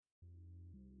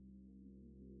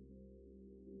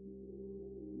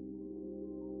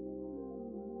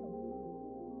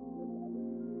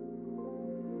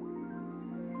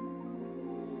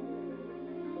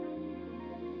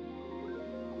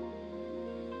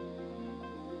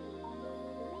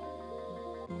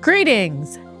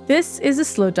Greetings! This is a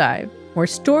slow dive, where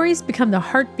stories become the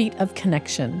heartbeat of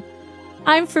connection.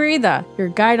 I'm Farida, your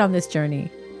guide on this journey,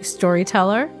 a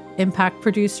storyteller, impact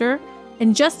producer,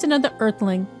 and just another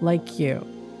earthling like you.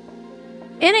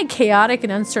 In a chaotic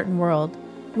and uncertain world,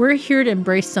 we're here to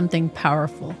embrace something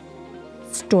powerful: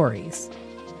 stories.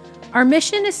 Our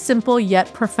mission is simple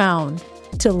yet profound: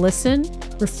 to listen,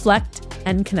 reflect,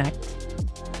 and connect.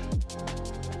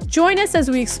 Join us as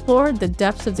we explore the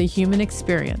depths of the human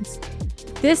experience.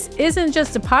 This isn't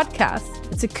just a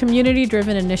podcast, it's a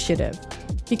community-driven initiative,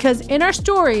 because in our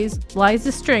stories lies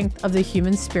the strength of the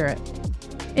human spirit.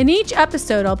 In each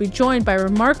episode, I'll be joined by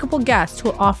remarkable guests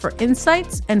who will offer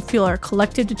insights and fuel our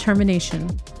collective determination.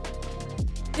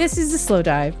 This is The Slow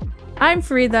Dive. I'm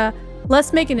Farida.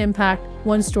 Let's make an impact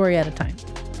one story at a time.